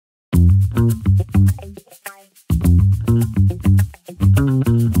Essentially,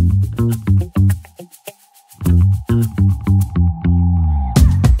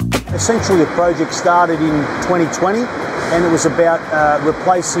 the project started in 2020, and it was about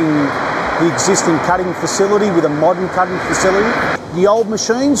replacing the existing cutting facility with a modern cutting facility. The old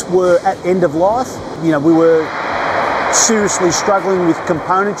machines were at end of life. You know, we were seriously struggling with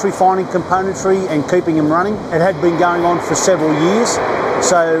componentry, finding componentry and keeping them running. It had been going on for several years,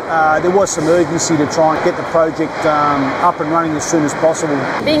 so there was some urgency to try and get the project up and running as soon as possible.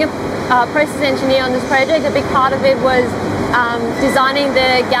 Being a process engineer on this project, a big part of it was designing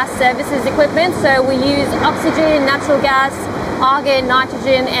the gas services equipment. So we use oxygen, natural gas, argon,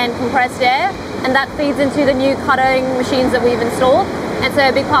 nitrogen and compressed air, and that feeds into the new cutting machines that we've installed. And so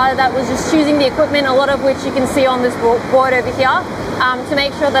a big part of that was just choosing the equipment, a lot of which you can see on this board over here, to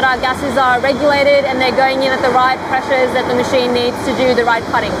make sure that our gases are regulated and they're going in at the right pressures that the machine needs to do the right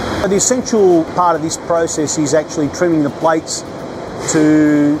cutting. The essential part of this process is actually trimming the plates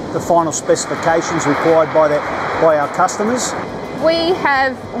to the final specifications required by our customers. We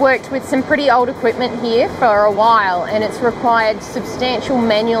have worked with some pretty old equipment here for a while, and it's required substantial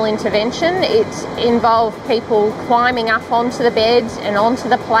manual intervention. It involved people climbing up onto the bed and onto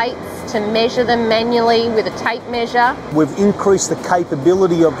the plates to measure them manually with a tape measure. We've increased the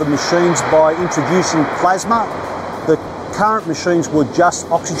capability of the machines by introducing plasma. The current machines were just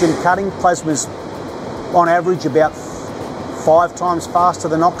oxygen cutting. Plasma's on average about 5 times faster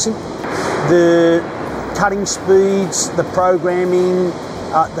than oxy. The cutting speeds, the programming,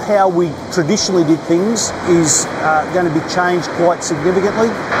 how we traditionally did things is going to be changed quite significantly.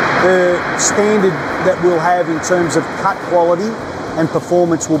 The standard that we'll have in terms of cut quality and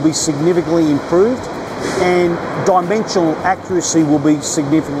performance will be significantly improved, and dimensional accuracy will be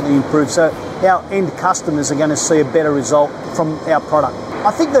significantly improved. So our end customers are going to see a better result from our product.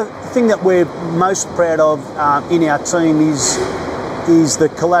 I think the thing that we're most proud of in our team is the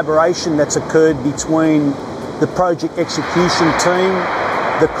collaboration that's occurred between the project execution team,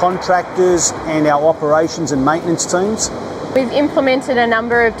 the contractors and our operations and maintenance teams. We've implemented a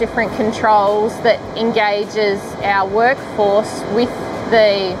number of different controls that engages our workforce with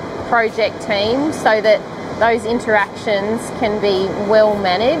the project team so that those interactions can be well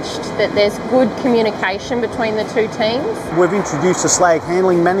managed, that there's good communication between the two teams. We've introduced a slag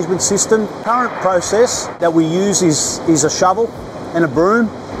handling management system. The current process that we use is a shovel and a broom.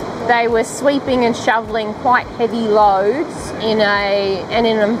 They were sweeping and shoveling quite heavy loads in an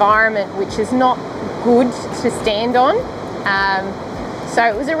environment which is not good to stand on. So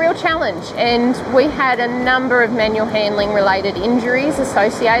it was a real challenge, and we had a number of manual handling related injuries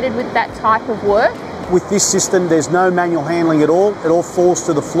associated with that type of work. With this system, there's no manual handling at all. It all falls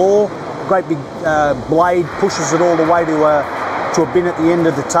to the floor. A great big blade pushes it all the way to a bin at the end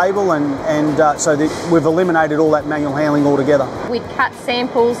of the table, and so we've eliminated all that manual handling altogether. We'd cut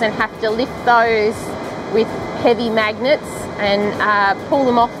samples and have to lift those with heavy magnets and pull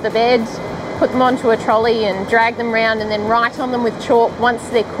them off the bed, put them onto a trolley and drag them around, and then write on them with chalk once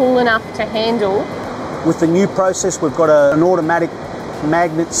they're cool enough to handle. With the new process, we've got an automatic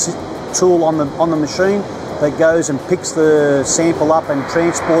magnet tool on the machine that goes and picks the sample up and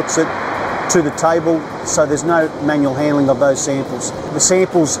transports it to the table, so there's no manual handling of those samples. The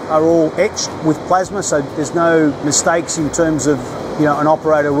samples are all etched with plasma, so there's no mistakes in terms of, you know, an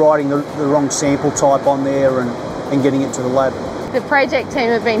operator writing the wrong sample type on there and getting it to the lab. The project team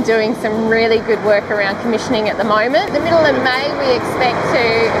have been doing some really good work around commissioning at the moment. The middle of May we expect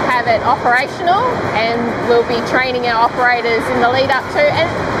to have it operational, and we'll be training our operators in the lead up to, and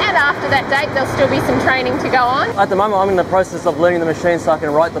after that date there'll still be some training to go on. At the moment I'm in the process of learning the machine so I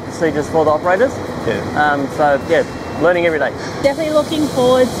can write the procedures for the operators. Learning every day. Definitely looking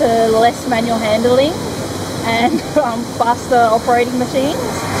forward to less manual handling and faster operating machines.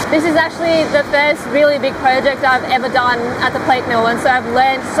 This is actually the first really big project I've ever done at the plate mill, and so I've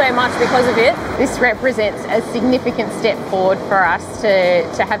learned so much because of it. This represents a significant step forward for us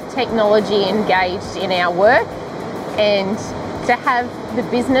to have technology engaged in our work, and to have the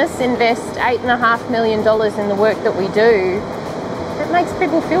business invest $8.5 million in the work that we do. It makes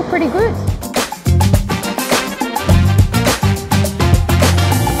people feel pretty good.